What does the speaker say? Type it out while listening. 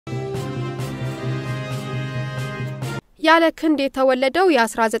ያለ ክንድ የተወለደው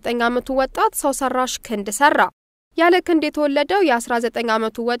የ19 ዓመቱ ወጣት ሰው ሰራሽ ክንድ ሰራ። ያለ ክንድ የተወለደው የ19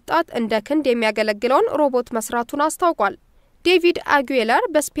 ዓመቱ ወጣት እንደ ክንድ የሚያገለግለውን ሮቦት መስራቱን አስታውቋል። ዴቪድ አጉዌላር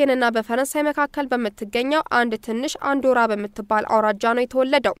በስፔንና በፈረንሳይ መካከል በመትገኘው አንድ ትንሽ አንዶራ በመትባል አውራጃ ነው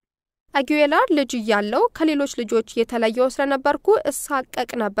የተወለደው። አጉዌላር ልጅ ያለው ከሌሎች ልጆች የተለየው ስለነበርኩ እሳቀቅ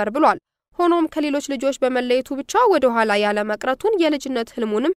ነበር ብሏል። ሆኖም ከሌሎች ልጆች በመለየቱ ብቻ ወደ ኋላ ያለ መቅረቱን የልጅነት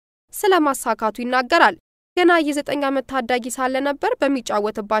ህልሙንም ስለማሳካቱ ይናገራል። ገና የ9 ዓመት ታዳጊ ሳለ ነበር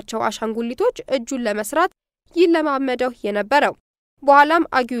በሚጫወትባቸው አሻንጉሊቶች እጁን ለመስራት ይለማመደው የነበረው። በኋላም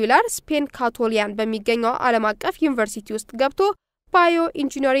አጉዌላር ስፔን ካቶሊያን በሚገኘው ዓለም አቀፍ ዩኒቨርሲቲ ውስጥ ገብቶ ባዮ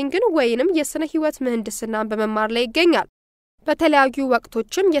ኢንጂነሪንግን ወይንም የስነ ህይወት ምህንድስናን በመማር ላይ ይገኛል። በተለያዩ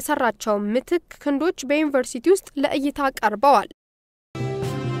ወቅቶችም የሰራቸው ምትክ ክንዶች በዩኒቨርሲቲ ውስጥ ለእይታ ቀርበዋል።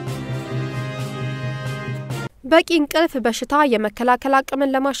 በቂ እንቅልፍ በሽታ የመከላከል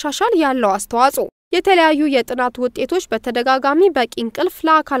አቅምን ለማሻሻል ያለው አስተዋጽኦ። የተለያዩ የጥናት ውጤቶች በተደጋጋሚ በቂ እንቅልፍ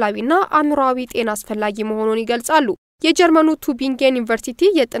ለአካላዊና አእምሮአዊ ጤና አስፈላጊ መሆኑን ይገልጻሉ። የጀርመኑ ቱቢንገን ዩኒቨርሲቲ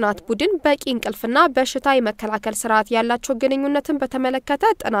የጥናት ቡድን በቂ እንቅልፍና በሽታ የመከላከል ስርዓት ያላቸው ግንኙነትን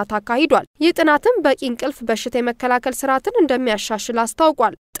በተመለከተ ጥናት አካሂዷል። ይህ ጥናትም በቂ እንቅልፍ በሽታ የመከላከል ስርዓትን እንደሚያሻሽል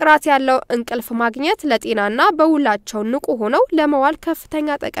አስታውቋል። ጥራት ያለው እንቅልፍ ማግኘት ለጤናና በውላቸው ንቁ ሆነው ለመዋል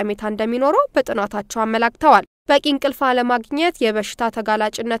ከፍተኛ ጠቀሜታ እንደሚኖረው በጥናታቸው አመላክተዋል። በቂ እንቅልፍ አለማግኘት የበሽታ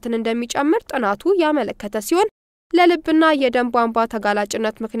ተጋላጭነትን እንደሚጨምር ጥናቱ ያመለከተ ሲሆን ለልብና የደም ቧንቧ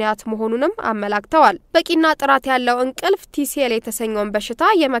ተጋላጭነት ምክንያት መሆኑንም አመላክተዋል። በቂና ጥራት ያለው እንቅልፍ ቲሲኤል የተሰኘውን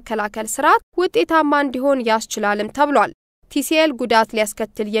በሽታ የመከላከል ስርዓት ውጤታማ እንዲሆን ያስችላልም ተብሏል። ቲሲኤል ጉዳት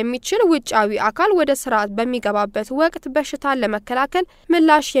ሊያስከትል የሚችል ውጫዊ አካል ወደ ስርዓት በሚገባበት ወቅት በሽታን ለመከላከል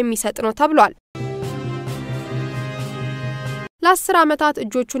ምላሽ የሚሰጥ ነው ተብሏል። ለ10 ዓመታት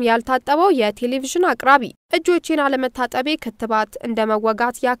እጆቹን ያልታጠበው የቴሌቪዥን አቅራቢ እጆቼን አለመታጠቤ ክትባት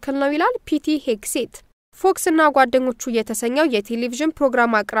እንደመወጋት ያክል ነው ይላል ፒቲ ሄግሴት። ፎክስ እና ጓደኞቹ የተሰኘው የቴሌቪዥን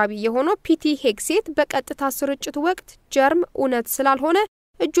ፕሮግራም አቅራቢ የሆነው ፒቲ ሄግሴት በቀጥታ ስርጭት ወቅት ጀርም እውነት ስላልሆነ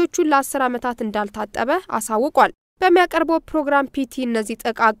እጆቹን ለ10 ዓመታት እንዳልታጠበ አሳውቋል። በሚያቀርበው ፕሮግራም ፒቲ እነዚህ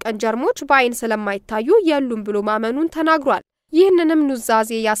ጥቃቅን ጀርሞች በአይን ስለማይታዩ የሉም ብሎ ማመኑን ተናግሯል። ይህንንም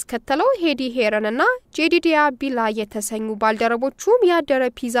ኑዛዜ ያስከተለው ሄዲ ሄረን እና ጄዲዲያ ቢላ የተሰኙ ባልደረቦቹም ያደረ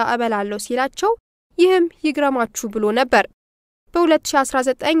ፒዛ እበላለሁ ሲላቸው ይህም ይግረማችሁ ብሎ ነበር።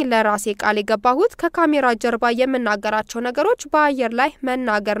 በ2019 ለራሴ ቃል የገባሁት ከካሜራ ጀርባ የምናገራቸው ነገሮች በአየር ላይ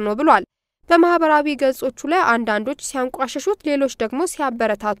መናገር ነው ብሏል። በማህበራዊ ገጾቹ ላይ አንዳንዶች ሲያንቋሽሹት፣ ሌሎች ደግሞ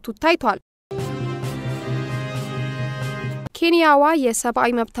ሲያበረታቱት ታይቷል። ኬንያዋ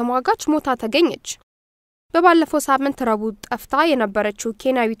የሰብአዊ መብት ተሟጋች ሞታ ተገኘች። በባለፈው ሳምንት ረቡዕ ጠፍታ የነበረችው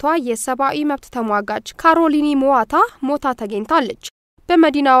ኬንያዊቷ የሰብአዊ መብት ተሟጋች ካሮሊኒ ሞዋታ ሞታ ተገኝታለች።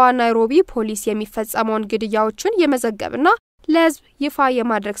 በመዲናዋ ናይሮቢ ፖሊስ የሚፈጸመውን ግድያዎችን የመዘገብና ለህዝብ ይፋ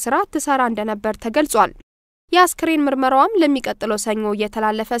የማድረግ ስራ ትሰራ እንደነበር ተገልጿል። የአስክሬን ምርመራውም ለሚቀጥለው ሰኞ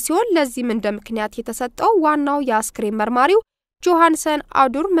የተላለፈ ሲሆን ለዚህም እንደ ምክንያት የተሰጠው ዋናው የአስክሬን መርማሪው ጆሃንሰን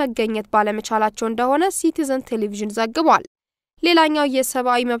አዱር መገኘት ባለመቻላቸው እንደሆነ ሲቲዝን ቴሌቪዥን ዘግቧል። ሌላኛው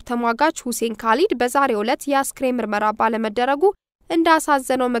የሰብአዊ መብት ተሟጋች ሁሴን ካሊድ በዛሬው ዕለት የአስክሬን ምርመራ ባለመደረጉ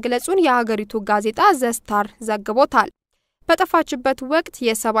እንዳሳዘነው መግለጹን የሀገሪቱ ጋዜጣ ዘስታር ዘግቦታል። በጠፋችበት ወቅት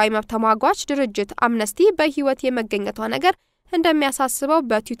የሰብአዊ መብት ተሟጋች ድርጅት አምነስቲ በህይወት የመገኘቷ ነገር እንደሚያሳስበው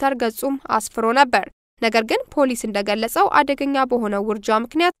በትዊተር ገጹም አስፍሮ ነበር። ነገር ግን ፖሊስ እንደገለጸው አደገኛ በሆነ ውርጃ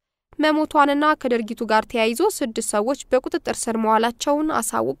ምክንያት መሞቷንና ከድርጊቱ ጋር ተያይዞ 6 ሰዎች በቁጥጥር ስር መዋላቸውን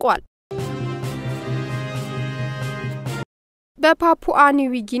አሳውቀዋል። በፓፑአ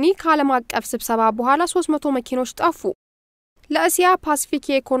ኒው ጊኒ ከዓለም አቀፍ ስብሰባ በኋላ 300 መኪኖች ጠፉ። ለእስያ ፓሲፊክ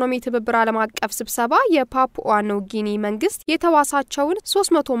የኢኮኖሚ ትብብር ዓለም አቀፍ ስብሰባ የፓፑአ ኒው ጊኒ መንግስት የተዋሳቸውን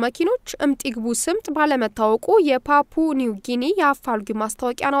 300 መኪኖች እምጥግቡ ስምጥ ባለመታወቁ የፓፑ ኒው ጊኒ የአፋልጉ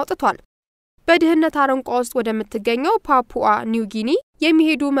ማስታወቂያን አውጥቷል። በድህነት አረንቋ ውስጥ ወደምትገኘው ፓፑአ ኒው ጊኒ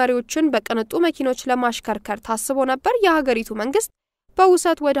የሚሄዱ መሪዎችን በቅንጡ መኪኖች ለማሽከርከር ታስቦ ነበር የሀገሪቱ መንግስት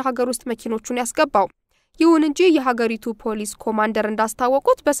በውሰት ወደ ሀገር ውስጥ መኪኖቹን ያስገባው። ይሁን እንጂ የሀገሪቱ ፖሊስ ኮማንደር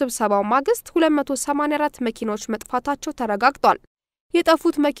እንዳስታወቁት በስብሰባው ማግስት 284 መኪኖች መጥፋታቸው ተረጋግጧል።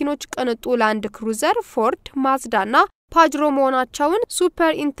 የጠፉት መኪኖች ቅንጡ ላንድ ክሩዘር፣ ፎርድ፣ ማዝዳና ፓጅሮ መሆናቸውን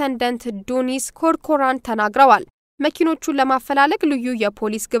ሱፐርኢንተንደንት ዱኒስ ኮርኮራን ተናግረዋል። መኪኖቹን ለማፈላለግ ልዩ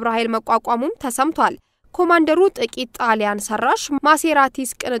የፖሊስ ግብረ ኃይል መቋቋሙም ተሰምቷል። ኮማንደሩ ጥቂት ጣሊያን ሰራሽ ማሴራቲስ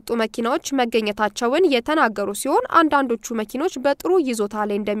ቅንጡ መኪናዎች መገኘታቸውን የተናገሩ ሲሆን አንዳንዶቹ መኪኖች በጥሩ ይዞታ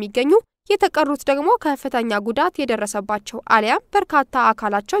ላይ እንደሚገኙ፣ የተቀሩት ደግሞ ከፍተኛ ጉዳት የደረሰባቸው አሊያም በርካታ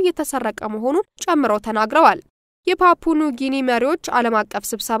አካላቸው የተሰረቀ መሆኑን ጨምረው ተናግረዋል። የፓፑ ኒው ጊኒ መሪዎች ዓለም አቀፍ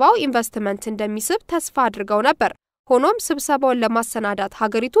ስብሰባው ኢንቨስትመንት እንደሚስብ ተስፋ አድርገው ነበር። ሆኖም ስብሰባውን ለማሰናዳት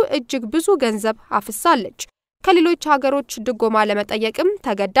ሀገሪቱ እጅግ ብዙ ገንዘብ አፍሳለች። ከሌሎች ሀገሮች ድጎማ ለመጠየቅም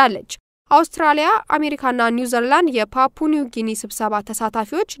ተገዳለች። አውስትራሊያ፣ አሜሪካና ኒውዚላንድ የፓፑ ኒው ጊኒ ስብሰባ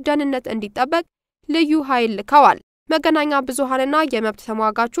ተሳታፊዎች ደህንነት እንዲጠበቅ ልዩ ኃይል ልከዋል። መገናኛ ብዙሃንና የመብት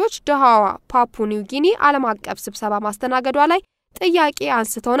ተሟጋቾች ደሃዋ ፓፑ ኒው ጊኒ ዓለም አቀፍ ስብሰባ ማስተናገዷ ላይ ጥያቄ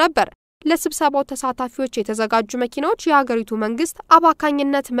አንስተው ነበር። ለስብሰባው ተሳታፊዎች የተዘጋጁ መኪናዎች የሀገሪቱ መንግስት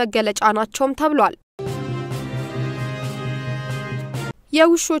አባካኝነት መገለጫ ናቸውም ተብሏል።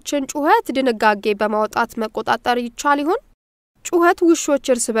 የውሾችን ጩኸት ድንጋጌ በማውጣት መቆጣጠር ይቻል ይሆን? ጩኸት ውሾች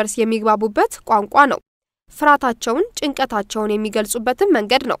እርስ በርስ የሚግባቡበት ቋንቋ ነው። ፍርሃታቸውን፣ ጭንቀታቸውን የሚገልጹበትም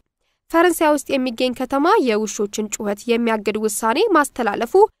መንገድ ነው። ፈረንሳይ ውስጥ የሚገኝ ከተማ የውሾችን ጩኸት የሚያግድ ውሳኔ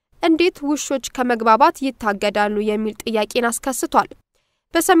ማስተላለፉ እንዴት ውሾች ከመግባባት ይታገዳሉ የሚል ጥያቄን አስከስቷል።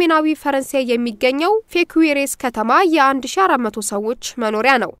 በሰሜናዊ ፈረንሳይ የሚገኘው ፌኩዌሬስ ከተማ የ1400 ሰዎች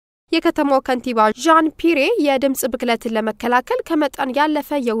መኖሪያ ነው። የከተማው ከንቲባ ዣን ፒሬ የድምጽ ብክለትን ለመከላከል ከመጠን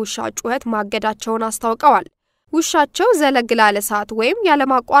ያለፈ የውሻ ጩኸት ማገዳቸውን አስታውቀዋል። ውሻቸው ዘለግ ላለ ሰዓት ወይም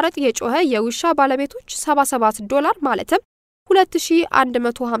ያለማቋረጥ የጮኸ የውሻ ባለቤቶች $77 ማለትም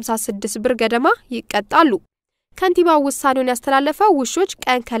 2156 ብር ገደማ ይቀጣሉ። ከንቲባው ውሳኔውን ያስተላለፈው ውሾች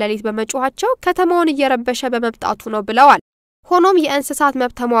ቀን ከሌሊት በመጮኻቸው ከተማውን እየረበሸ በመምጣቱ ነው ብለዋል። ሆኖም የእንስሳት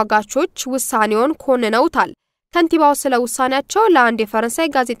መብት ተሟጋቾች ውሳኔውን ኮንነውታል። ከንቲባው ስለ ውሳኔያቸው ለአንድ የፈረንሳይ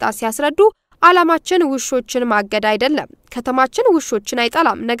ጋዜጣ ሲያስረዱ ዓላማችን ውሾችን ማገድ አይደለም። ከተማችን ውሾችን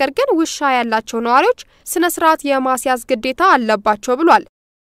አይጠላም፣ ነገር ግን ውሻ ያላቸው ነዋሪዎች ስነ ስርዓት የማስያዝ ግዴታ አለባቸው ብሏል።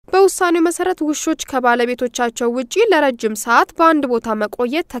 በውሳኔው መሰረት ውሾች ከባለቤቶቻቸው ውጪ ለረጅም ሰዓት በአንድ ቦታ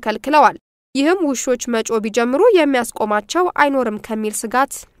መቆየት ተከልክለዋል። ይህም ውሾች መጮ ቢጀምሩ የሚያስቆማቸው አይኖርም ከሚል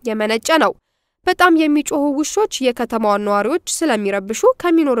ስጋት የመነጨ ነው። በጣም የሚጮሁ ውሾች የከተማውን ነዋሪዎች ስለሚረብሹ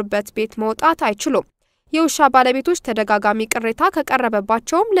ከሚኖርበት ቤት መውጣት አይችሉም። የውሻ ባለቤቶች ተደጋጋሚ ቅሬታ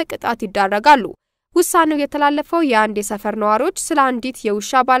ከቀረበባቸውም ለቅጣት ይዳረጋሉ። ውሳኔው የተላለፈው የአንድ የሰፈር ነዋሪዎች ስለ አንዲት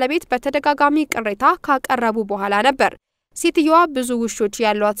የውሻ ባለቤት በተደጋጋሚ ቅሬታ ካቀረቡ በኋላ ነበር። ሴትየዋ ብዙ ውሾች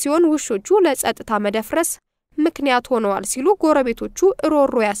ያሏት ሲሆን ውሾቹ ለጸጥታ መደፍረስ ምክንያት ሆነዋል ሲሉ ጎረቤቶቹ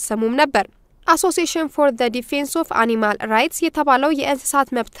ሮሮ ያሰሙም ነበር። አሶሲዬሽን ፎር ዘ ዲፌንስ ኦፍ አኒማል ራይትስ የተባለው የእንስሳት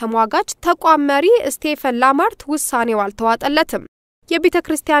መብት ተሟጋች ተቋም መሪ ስቴፈን ላማርት ውሳኔው አልተዋጠለትም።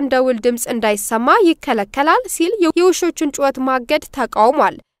 የቤተክርስቲያን ደውል ድምጽ እንዳይሰማ ይከለከላል ሲል የውሾችን ጩኸት ማገድ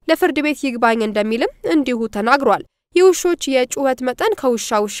ተቃውሟል። ለፍርድ ቤት ይግባኝ እንደሚልም እንዲሁ ተናግሯል። የውሾች የጩኸት መጠን ከውሻ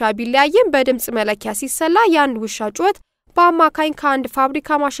ቢለያይም በድምጽ መለኪያ ሲሰላ የአንድ ውሻ ጩኸት በአማካኝ ከአንድ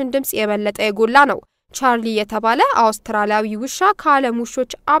ፋብሪካ ማሽን ድምጽ የበለጠ የጎላ ነው። ቻርሊ የተባለ አውስትራሊያዊ ውሻ ከዓለም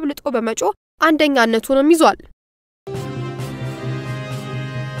ውሾች አብልጦ በመጮህ አንደኛነቱንም ይዟል።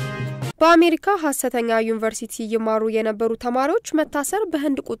 በአሜሪካ ሐሰተኛ ዩኒቨርሲቲ ይማሩ የነበሩ ተማሪዎች መታሰር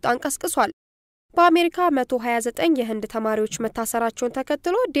በህንድ ቁጣን ቀስቅሷል። በአሜሪካ 129 የህንድ ተማሪዎች መታሰራቸውን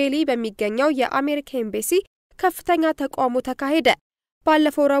ተከትሎ ዴሊ በሚገኘው የአሜሪካ ኤምባሲ ከፍተኛ ተቃውሞ ተካሄደ።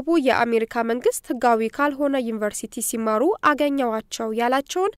 ባለፈው ረቡዕ የአሜሪካ መንግስት ህጋዊ ካልሆነ ዩኒቨርሲቲ ሲማሩ አገኘዋቸው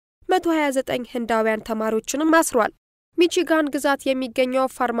ያላቸውን 129 ህንዳውያን ተማሪዎችንም አስሯል። ሚቺጋን ግዛት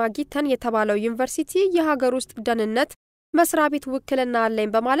የሚገኘው ፋርማጊተን የተባለው ዩኒቨርሲቲ የሀገር ውስጥ ደህንነት መስሪያ ቤት ውክልና አለኝ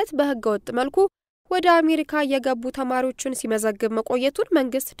በማለት በህገወጥ መልኩ ወደ አሜሪካ የገቡ ተማሪዎችን ሲመዘግብ መቆየቱን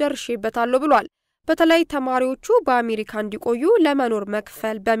መንግስት ደርሼበታል ብሏል። በተለይ ተማሪዎቹ በአሜሪካ እንዲቆዩ ለመኖር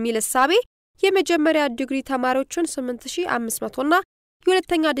መክፈል በሚል እሳቤ የመጀመሪያ ዲግሪ ተማሪዎችን $8500 እና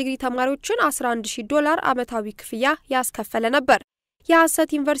የሁለተኛ ዲግሪ ተማሪዎችን $11000 ዓመታዊ ክፍያ ያስከፈለ ነበር። የሐሰት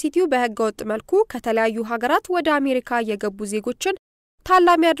ዩኒቨርሲቲው በህገወጥ መልኩ ከተለያዩ ሀገራት ወደ አሜሪካ የገቡ ዜጎችን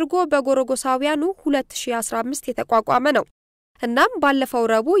ታላሚ አድርጎ በጎረጎሳውያኑ 2015 የተቋቋመ ነው። እናም ባለፈው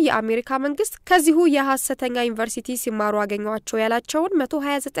ረቡዕ የአሜሪካ መንግስት ከዚሁ የሐሰተኛ ዩኒቨርሲቲ ሲማሩ አገኘዋቸው ያላቸውን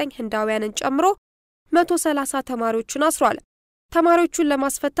 129 ህንዳውያንን ጨምሮ 130 ተማሪዎችን አስሯል። ተማሪዎቹን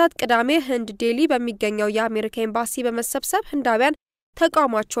ለማስፈታት ቅዳሜ ህንድ ዴሊ በሚገኘው የአሜሪካ ኤምባሲ በመሰብሰብ ህንዳውያን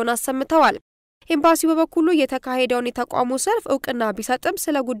ተቃውሟቸውን አሰምተዋል። ኤምባሲው በበኩሉ የተካሄደውን የተቃውሞ ሰልፍ እውቅና ቢሰጥም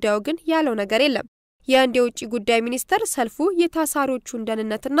ስለ ጉዳዩ ግን ያለው ነገር የለም። የህንድ የውጭ ጉዳይ ሚኒስተር ሰልፉ የታሳሪዎቹን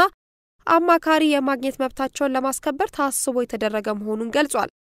ደህንነትና አማካሪ የማግኘት መብታቸውን ለማስከበር ታስቦ የተደረገ መሆኑን ገልጿል።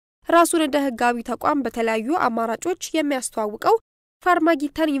 ራሱን እንደ ህጋዊ ተቋም በተለያዩ አማራጮች የሚያስተዋውቀው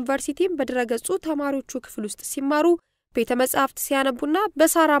ፋርማጊተን ዩኒቨርሲቲም በድረገጹ ተማሪዎቹ ክፍል ውስጥ ሲማሩ፣ ቤተ መጻሕፍት ሲያነቡና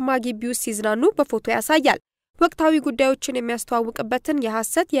በሳራማ ግቢ ውስጥ ሲዝናኑ በፎቶ ያሳያል። ወቅታዊ ጉዳዮችን የሚያስተዋውቅበትን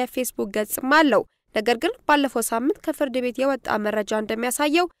የሐሰት የፌስቡክ ገጽም አለው። ነገር ግን ባለፈው ሳምንት ከፍርድ ቤት የወጣ መረጃ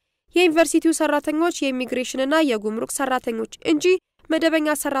እንደሚያሳየው የዩኒቨርሲቲው ሰራተኞች የኢሚግሬሽንና የጉምሩክ ሰራተኞች እንጂ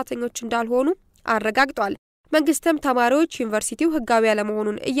መደበኛ ሰራተኞች እንዳልሆኑ አረጋግጧል። መንግስትም ተማሪዎች ዩኒቨርሲቲው ህጋዊ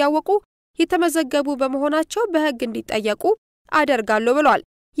ያለመሆኑን እያወቁ የተመዘገቡ በመሆናቸው በህግ እንዲጠየቁ አደርጋለሁ ብሏል።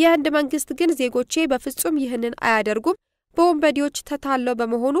 የህንድ መንግስት ግን ዜጎቼ በፍጹም ይህንን አያደርጉም፣ በወንበዴዎች ተታለው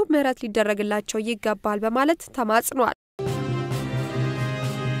በመሆኑ ምህረት ሊደረግላቸው ይገባል በማለት ተማጽኗል።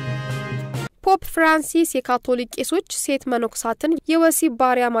 ፖፕ ፍራንሲስ የካቶሊክ ቄሶች ሴት መነኮሳትን የወሲብ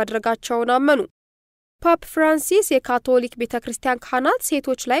ባሪያ ማድረጋቸውን አመኑ። ፖፕ ፍራንሲስ የካቶሊክ ቤተክርስቲያን ካህናት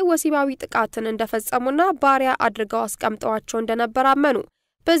ሴቶች ላይ ወሲባዊ ጥቃትን እንደፈጸሙና ባሪያ አድርገው አስቀምጠዋቸው እንደነበር አመኑ።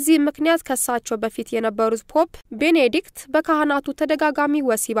 በዚህ ምክንያት ከሳቸው በፊት የነበሩት ፖፕ ቤኔዲክት በካህናቱ ተደጋጋሚ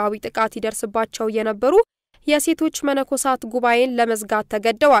ወሲባዊ ጥቃት ይደርስባቸው የነበሩ የሴቶች መነኮሳት ጉባኤን ለመዝጋት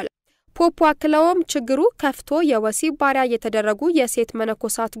ተገደዋል። ፖፕ አክለውም ችግሩ ከፍቶ የወሲብ ባሪያ የተደረጉ የሴት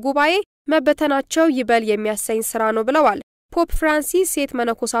መነኮሳት ጉባኤ መበተናቸው ይበል የሚያሰኝ ስራ ነው ብለዋል። ፖፕ ፍራንሲስ ሴት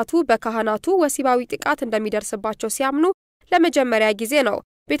መነኮሳቱ በካህናቱ ወሲባዊ ጥቃት እንደሚደርስባቸው ሲያምኑ ለመጀመሪያ ጊዜ ነው።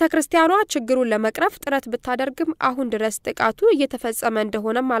 ቤተክርስቲያኗ ችግሩን ለመቅረፍ ጥረት ብታደርግም አሁን ድረስ ጥቃቱ እየተፈጸመ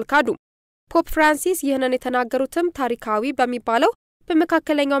እንደሆነም አልካዱም። ፖፕ ፍራንሲስ ይህንን የተናገሩትም ታሪካዊ በሚባለው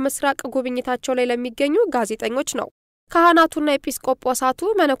በመካከለኛው ምስራቅ ጉብኝታቸው ላይ ለሚገኙ ጋዜጠኞች ነው። ካህናቱና ኤጲስቆጶሳቱ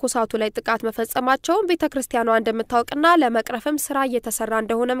መነኮሳቱ ላይ ጥቃት መፈጸማቸውን ቤተክርስቲያኗ እንደምታውቅና ለመቅረፍም ስራ እየተሰራ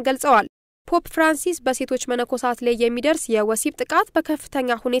እንደሆነም ገልጸዋል። ፖፕ ፍራንሲስ በሴቶች መነኮሳት ላይ የሚደርስ የወሲብ ጥቃት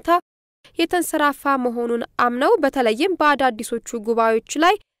በከፍተኛ ሁኔታ የተንሰራፋ መሆኑን አምነው በተለይም በአዳዲሶቹ ጉባኤዎች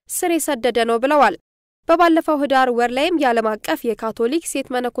ላይ ስር የሰደደ ነው ብለዋል። በባለፈው ህዳር ወር ላይም የዓለም አቀፍ የካቶሊክ ሴት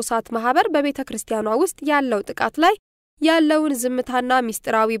መነኮሳት ማህበር በቤተክርስቲያኗ ውስጥ ያለው ጥቃት ላይ ያለውን ዝምታና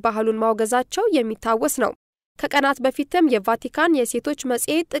ሚስጥራዊ ባህሉን ማውገዛቸው የሚታወስ ነው። ከቀናት በፊትም የቫቲካን የሴቶች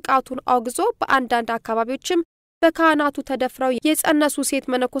መጽሔት ጥቃቱን አውግዞ በአንዳንድ አካባቢዎችም በካህናቱ ተደፍረው የጸነሱ ሴት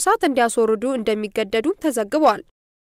መነኮሳት እንዲያስወርዱ እንደሚገደዱ ተዘግቧል።